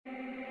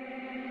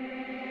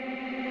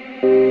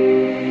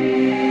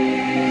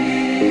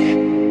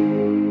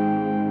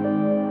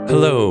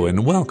Hello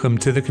and welcome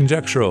to The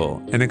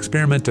Conjectural, an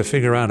experiment to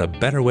figure out a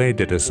better way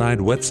to decide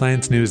what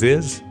science news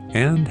is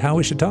and how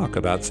we should talk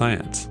about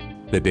science.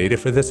 The data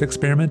for this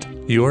experiment,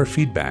 your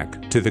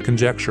feedback to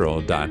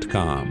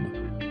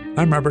theconjectural.com.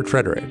 I'm Robert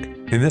Frederick.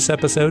 In this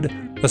episode,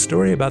 a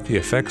story about the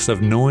effects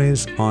of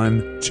noise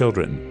on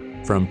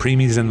children, from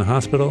preemies in the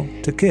hospital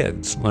to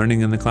kids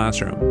learning in the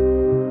classroom.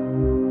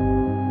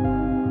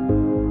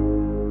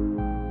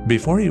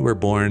 Before you were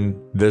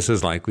born, this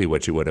is likely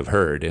what you would have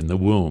heard in the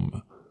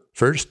womb.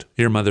 First,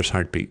 your mother's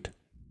heartbeat.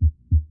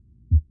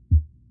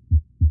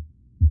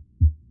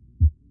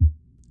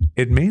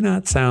 It may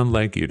not sound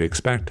like you'd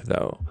expect,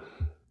 though.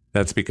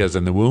 That's because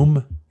in the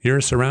womb,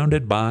 you're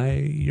surrounded by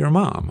your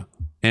mom,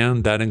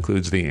 and that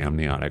includes the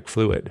amniotic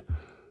fluid.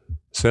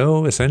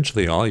 So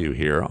essentially all you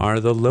hear are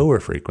the lower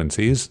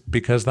frequencies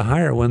because the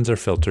higher ones are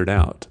filtered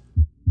out.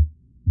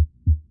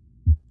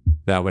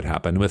 That would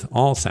happen with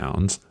all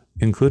sounds,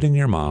 including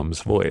your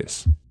mom's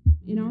voice.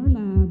 In our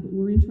lab,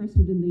 we're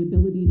interested in the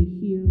ability to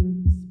hear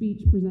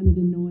speech presented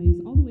in noise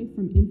all the way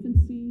from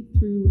infancy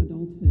through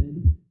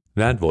adulthood.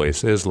 That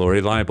voice is Lori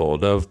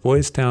Leibold of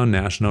Boys Town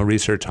National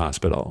Research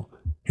Hospital.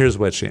 Here's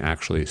what she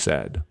actually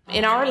said.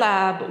 In our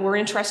lab, we're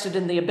interested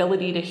in the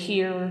ability to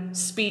hear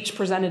speech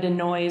presented in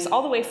noise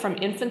all the way from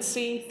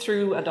infancy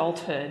through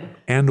adulthood.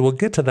 And we'll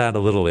get to that a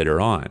little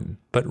later on,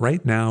 but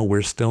right now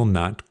we're still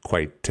not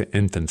quite to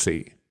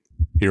infancy.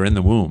 You're in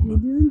the womb. You're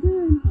doing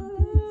good.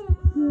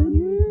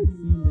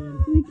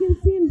 We can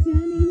see him,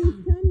 Jenny. He's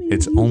coming.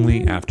 It's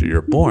only after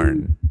you're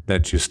born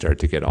that you start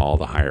to get all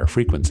the higher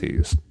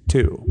frequencies,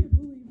 too.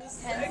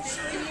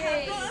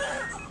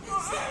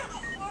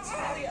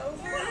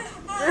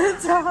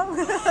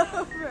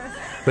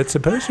 But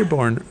suppose you're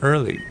born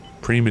early,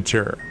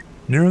 premature.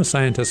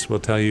 Neuroscientists will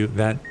tell you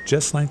that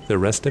just like the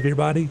rest of your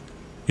body,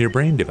 your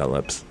brain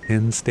develops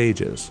in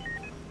stages.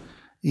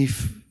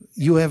 If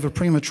you have a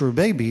premature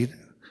baby,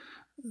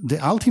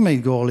 the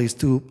ultimate goal is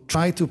to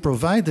try to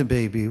provide the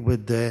baby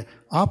with the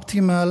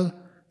optimal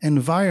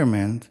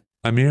environment.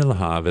 Amir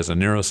Lahav is a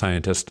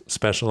neuroscientist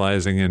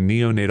specializing in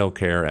neonatal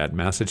care at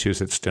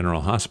Massachusetts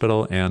General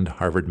Hospital and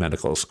Harvard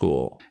Medical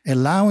School.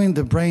 Allowing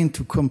the brain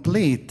to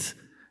complete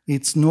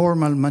its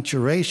normal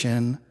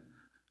maturation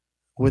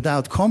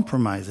without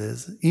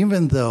compromises,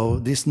 even though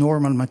this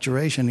normal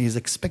maturation is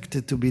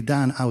expected to be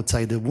done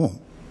outside the womb.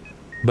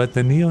 But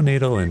the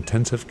Neonatal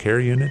Intensive Care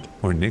Unit,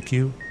 or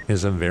NICU,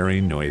 is a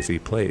very noisy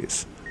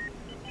place.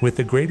 With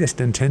the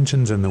greatest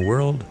intentions in the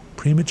world,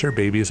 premature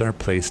babies are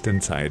placed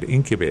inside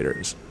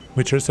incubators,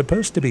 which are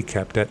supposed to be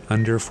kept at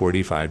under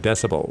 45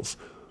 decibels,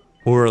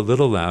 or a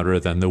little louder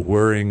than the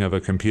whirring of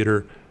a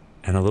computer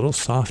and a little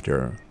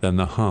softer than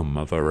the hum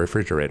of a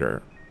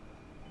refrigerator.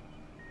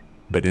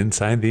 But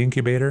inside the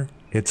incubator,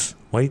 it's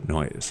white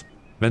noise,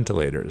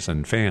 ventilators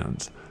and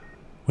fans,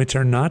 which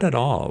are not at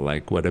all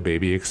like what a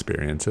baby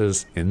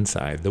experiences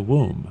inside the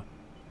womb.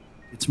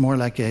 It's more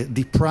like a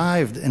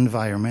deprived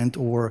environment,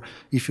 or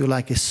if you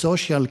like, a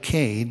social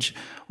cage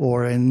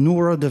or a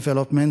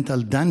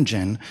neurodevelopmental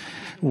dungeon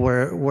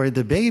where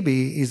the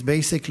baby is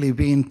basically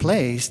being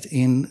placed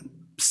in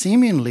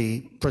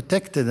seemingly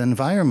protected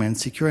environment,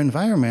 secure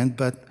environment,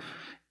 but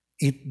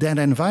that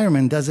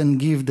environment doesn't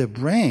give the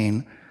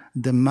brain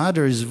the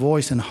mother's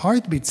voice and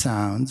heartbeat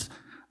sounds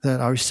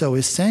that are so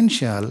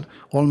essential,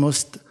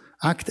 almost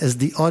act as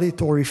the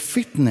auditory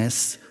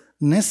fitness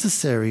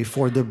necessary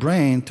for the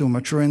brain to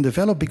mature and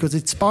develop, because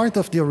it's part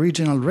of the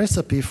original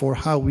recipe for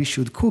how we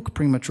should cook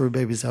premature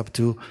babies up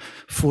to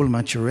full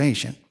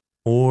maturation.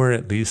 Or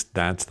at least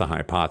that's the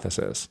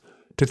hypothesis.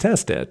 To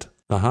test it,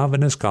 Lahav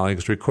and his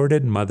colleagues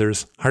recorded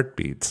mothers'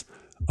 heartbeats,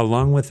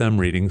 along with them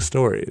reading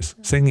stories,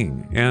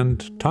 singing,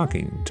 and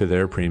talking to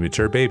their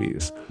premature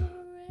babies.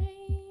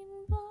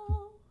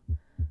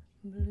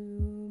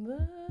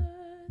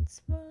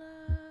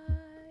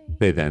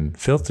 They then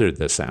filtered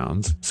the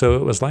sounds, so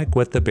it was like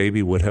what the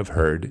baby would have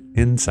heard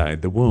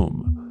inside the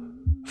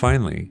womb.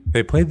 Finally,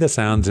 they played the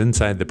sounds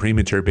inside the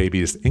premature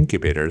baby's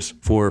incubators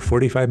for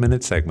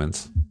 45-minute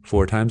segments,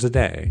 4 times a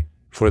day,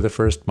 for the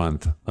first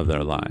month of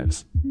their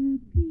lives.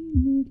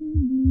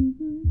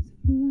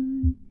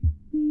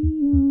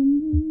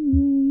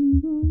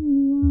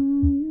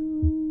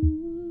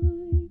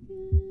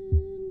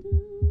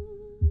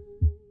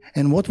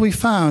 And what we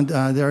found,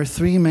 there are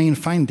 3 main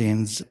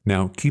findings.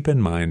 Now, keep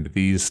in mind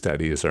these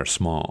studies are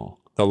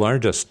small. The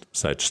largest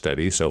such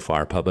study so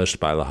far published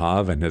by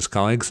Lahav and his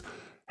colleagues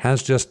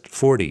has just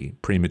 40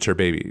 premature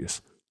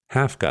babies.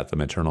 Half got the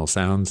maternal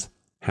sounds,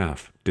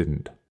 half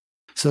didn't.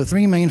 So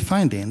 3 main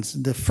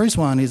findings. The first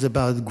one is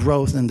about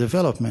growth and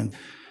development.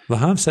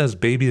 Lahav says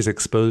babies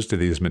exposed to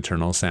these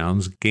maternal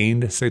sounds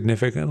gained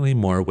significantly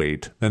more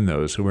weight than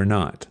those who were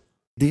not.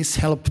 This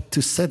helped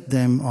to set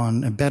them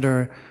on a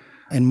better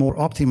and more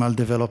optimal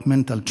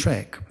developmental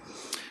track.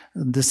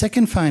 The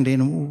second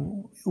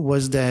finding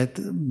was that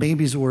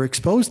babies who were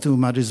exposed to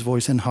mother's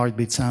voice and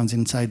heartbeat sounds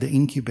inside the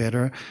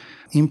incubator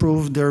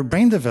improved their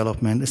brain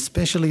development,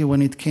 especially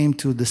when it came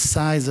to the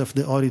size of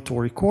the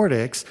auditory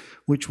cortex,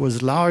 which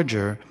was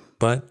larger.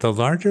 But the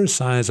larger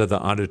size of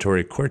the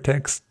auditory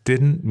cortex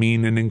didn't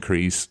mean an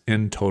increase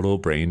in total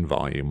brain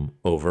volume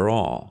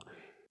overall.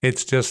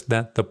 It's just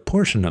that the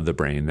portion of the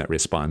brain that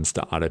responds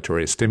to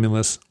auditory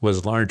stimulus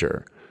was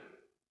larger.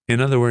 In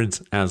other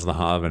words, as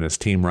Lahav and his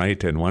team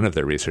write in one of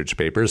their research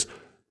papers,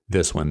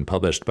 this one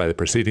published by the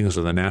Proceedings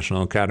of the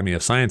National Academy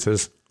of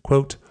Sciences,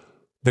 quote,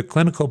 "The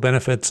clinical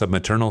benefits of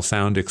maternal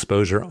sound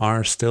exposure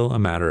are still a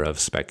matter of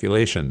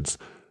speculations,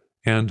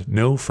 and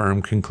no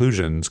firm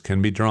conclusions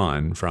can be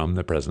drawn from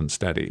the present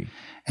study."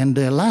 And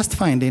the last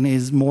finding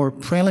is more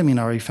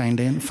preliminary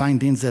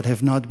findings that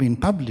have not been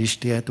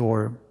published yet,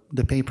 or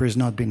the paper has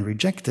not been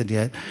rejected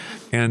yet.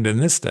 And in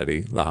this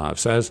study, Lahav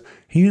says,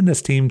 he and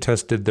his team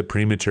tested the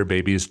premature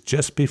babies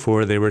just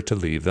before they were to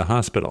leave the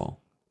hospital,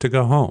 to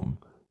go home,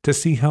 to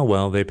see how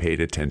well they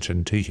paid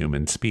attention to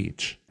human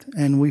speech.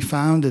 And we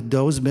found that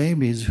those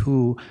babies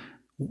who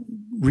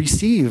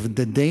received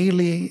the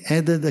daily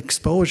added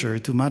exposure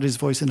to mother's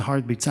voice and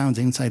heartbeat sounds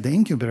inside the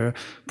incubator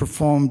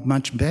performed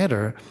much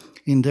better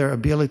in their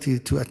ability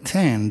to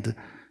attend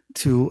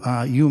to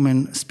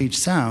human speech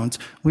sounds,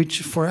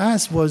 which for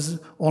us was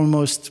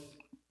almost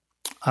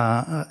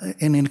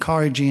an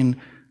encouraging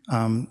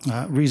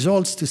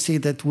results to see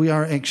that we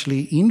are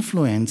actually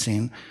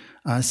influencing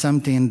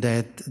something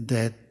that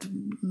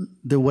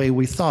the way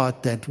we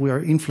thought that we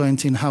are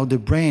influencing how the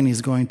brain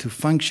is going to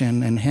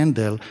function and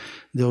handle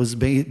those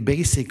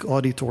basic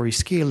auditory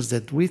skills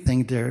that we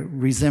think they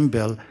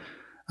resemble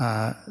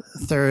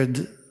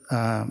third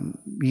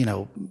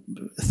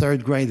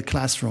grade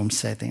classroom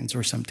settings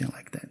or something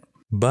like that.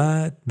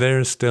 But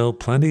there's still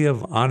plenty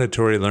of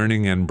auditory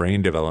learning and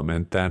brain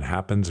development that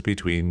happens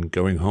between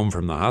going home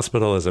from the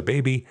hospital as a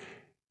baby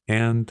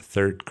and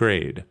third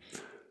grade.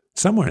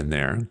 Somewhere in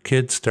there,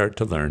 kids start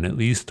to learn at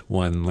least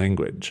one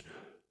language.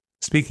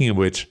 Speaking of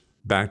which,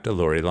 back to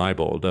Lori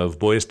Leibold of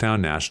Boys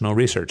Town National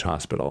Research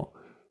Hospital.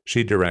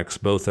 She directs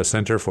both the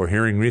Center for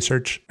Hearing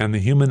Research and the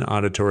Human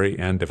Auditory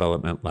and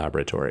Development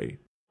Laboratory.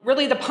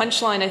 Really, the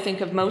punchline, I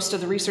think, of most of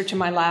the research in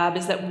my lab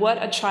is that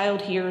what a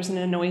child hears in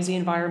a noisy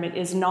environment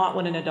is not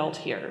what an adult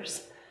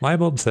hears.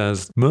 Leibold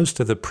says most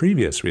of the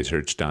previous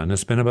research done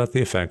has been about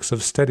the effects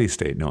of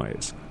steady-state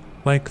noise,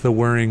 like the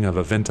whirring of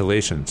a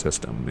ventilation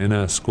system in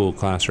a school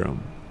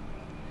classroom.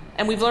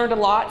 And we've learned a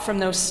lot from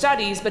those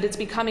studies, but it's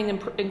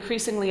becoming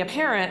increasingly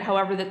apparent,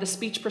 however, that the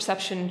speech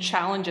perception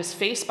challenges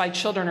faced by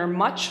children are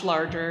much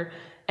larger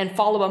and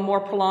follow a more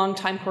prolonged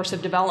time course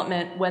of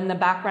development when the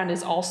background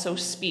is also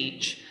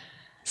speech.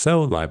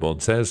 So,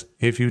 Leibold says,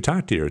 if you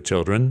talk to your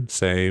children,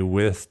 say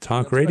with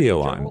talk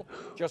radio on,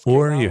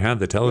 or you have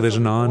the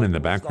television on in the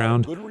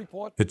background,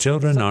 the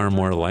children are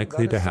more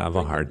likely to have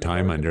a hard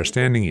time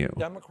understanding you.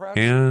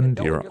 And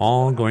you're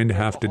all going to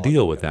have to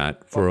deal with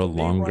that for a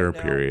longer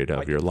period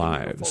of your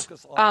lives.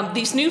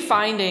 These new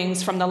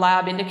findings from the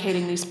lab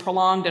indicating these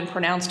prolonged and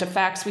pronounced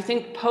effects, we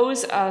think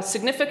pose a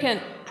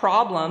significant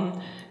problem,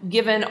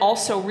 given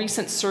also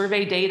recent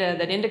survey data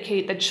that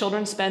indicate that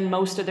children spend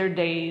most of their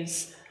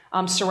days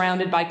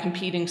surrounded by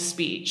competing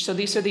speech. So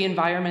these are the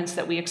environments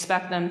that we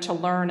expect them to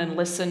learn and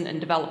listen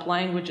and develop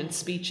language and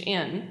speech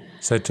in.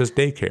 Such as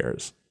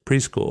daycares,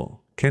 preschool,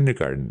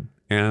 kindergarten,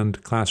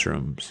 and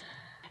classrooms.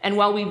 And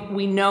while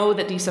we know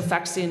that these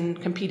effects in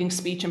competing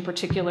speech in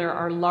particular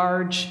are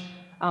large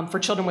for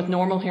children with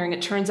normal hearing,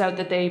 it turns out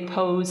that they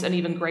pose an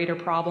even greater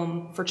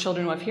problem for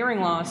children who have hearing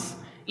loss,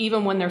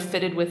 even when they're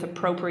fitted with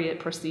appropriate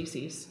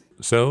prostheses.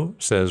 So,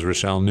 says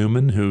Rochelle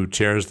Newman, who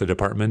chairs the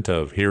Department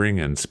of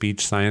Hearing and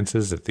Speech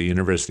Sciences at the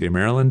University of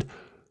Maryland,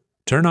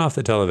 turn off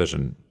the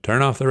television,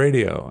 turn off the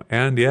radio,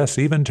 and yes,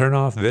 even turn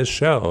off this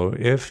show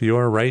if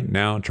you're right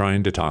now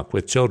trying to talk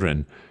with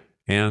children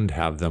and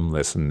have them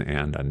listen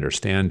and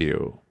understand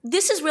you.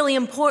 This is really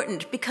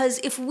important because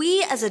if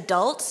we as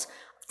adults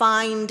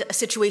find a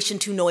situation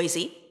too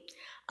noisy,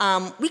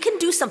 we can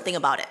do something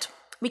about it.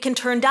 We can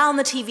turn down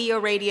the TV or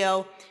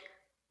radio.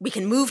 We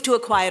can move to a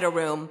quieter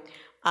room.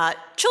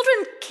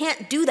 Children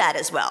can't do that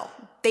as well.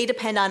 They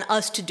depend on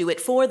us to do it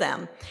for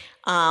them.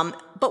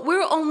 But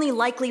we're only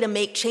likely to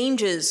make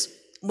changes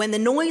when the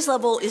noise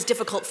level is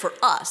difficult for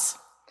us.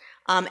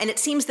 And it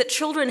seems that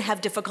children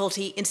have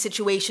difficulty in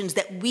situations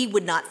that we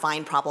would not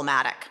find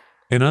problematic.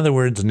 In other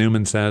words,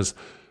 Newman says,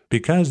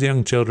 because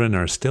young children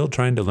are still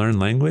trying to learn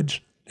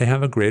language, they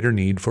have a greater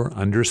need for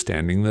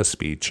understanding the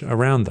speech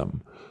around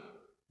them.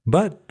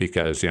 But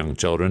because young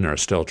children are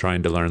still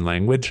trying to learn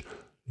language,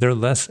 they're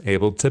less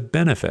able to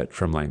benefit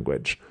from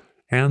language,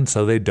 and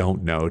so they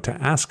don't know to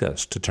ask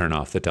us to turn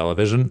off the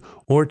television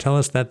or tell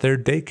us that their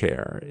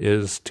daycare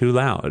is too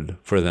loud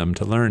for them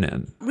to learn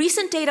in.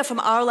 Recent data from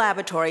our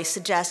laboratory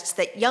suggests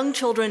that young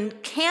children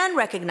can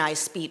recognize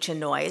speech and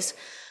noise,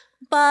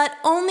 but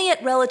only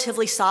at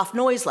relatively soft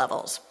noise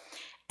levels.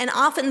 And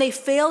often they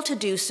fail to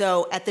do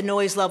so at the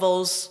noise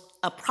levels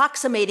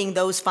approximating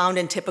those found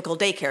in typical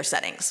daycare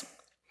settings.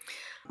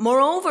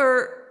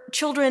 Moreover,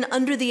 children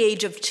under the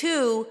age of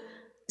 2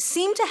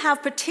 seem to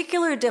have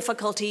particular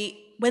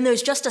difficulty when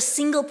there's just a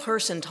single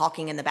person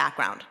talking in the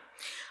background.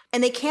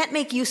 And they can't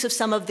make use of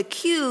some of the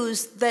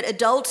cues that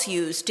adults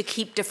use to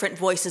keep different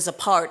voices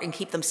apart and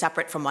keep them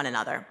separate from one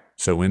another.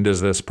 So when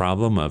does this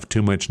problem of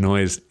too much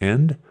noise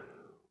end?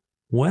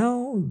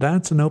 Well,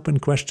 that's an open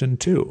question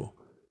too.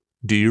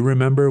 Do you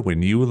remember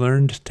when you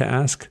learned to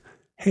ask,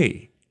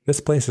 hey, this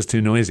place is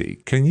too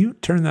noisy. Can you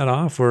turn that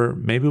off, or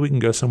maybe we can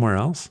go somewhere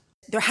else?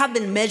 There have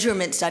been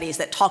measurement studies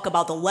that talk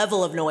about the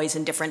level of noise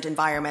in different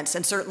environments,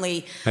 and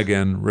certainly...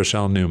 Again,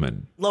 Rochelle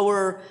Newman.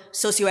 Lower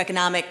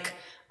socioeconomic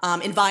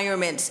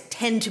environments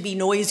tend to be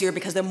noisier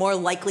because they're more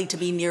likely to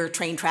be near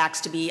train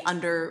tracks, to be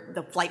under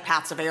the flight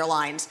paths of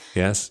airlines.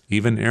 Yes,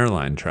 even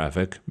airline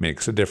traffic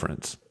makes a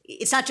difference.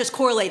 It's not just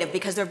correlative,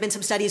 because there have been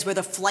some studies where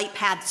the flight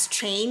paths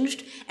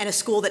changed and a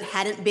school that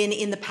hadn't been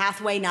in the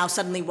pathway now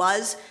suddenly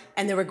was,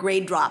 and there were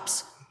grade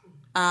drops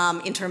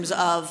in terms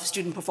of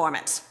student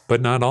performance.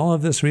 But not all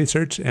of this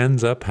research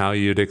ends up how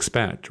you'd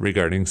expect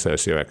regarding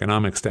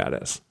socioeconomic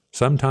status.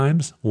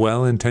 Sometimes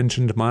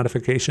well-intentioned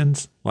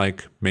modifications,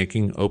 like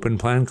making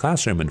open-plan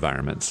classroom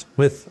environments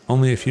with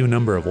only a few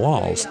number of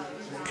walls,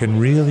 can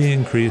really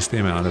increase the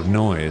amount of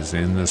noise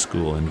in the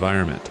school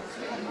environment.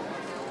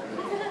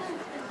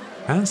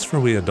 As for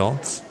we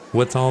adults,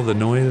 what's all the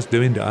noise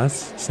doing to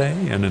us, say,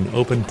 in an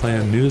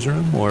open-plan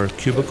newsroom or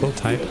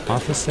cubicle-type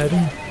office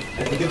setting?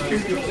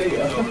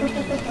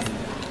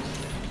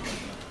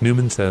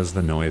 Newman says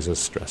the noise is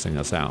stressing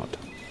us out.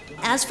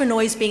 As for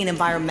noise being an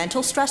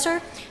environmental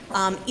stressor,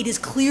 it is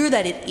clear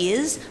that it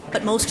is,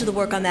 but most of the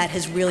work on that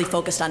has really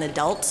focused on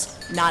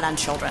adults, not on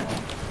children.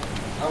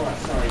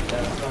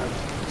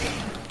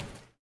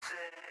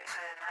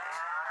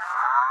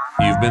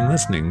 You've been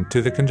listening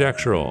to The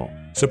Conjectural.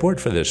 Support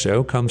for this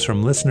show comes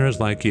from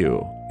listeners like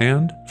you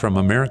and from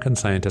American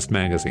Scientist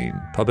magazine,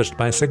 published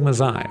by Sigma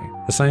Xi,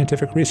 the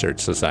scientific research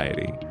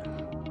society.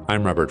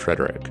 I'm Robert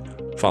Frederick.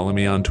 Follow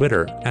me on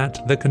Twitter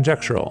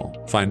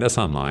 @TheConjectural. Find us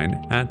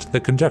online at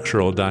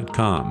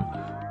theconjectural.com,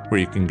 where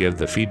you can give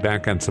the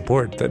feedback and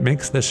support that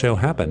makes this show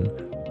happen,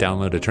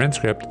 download a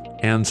transcript,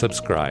 and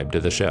subscribe to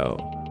the show.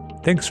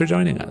 Thanks for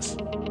joining us.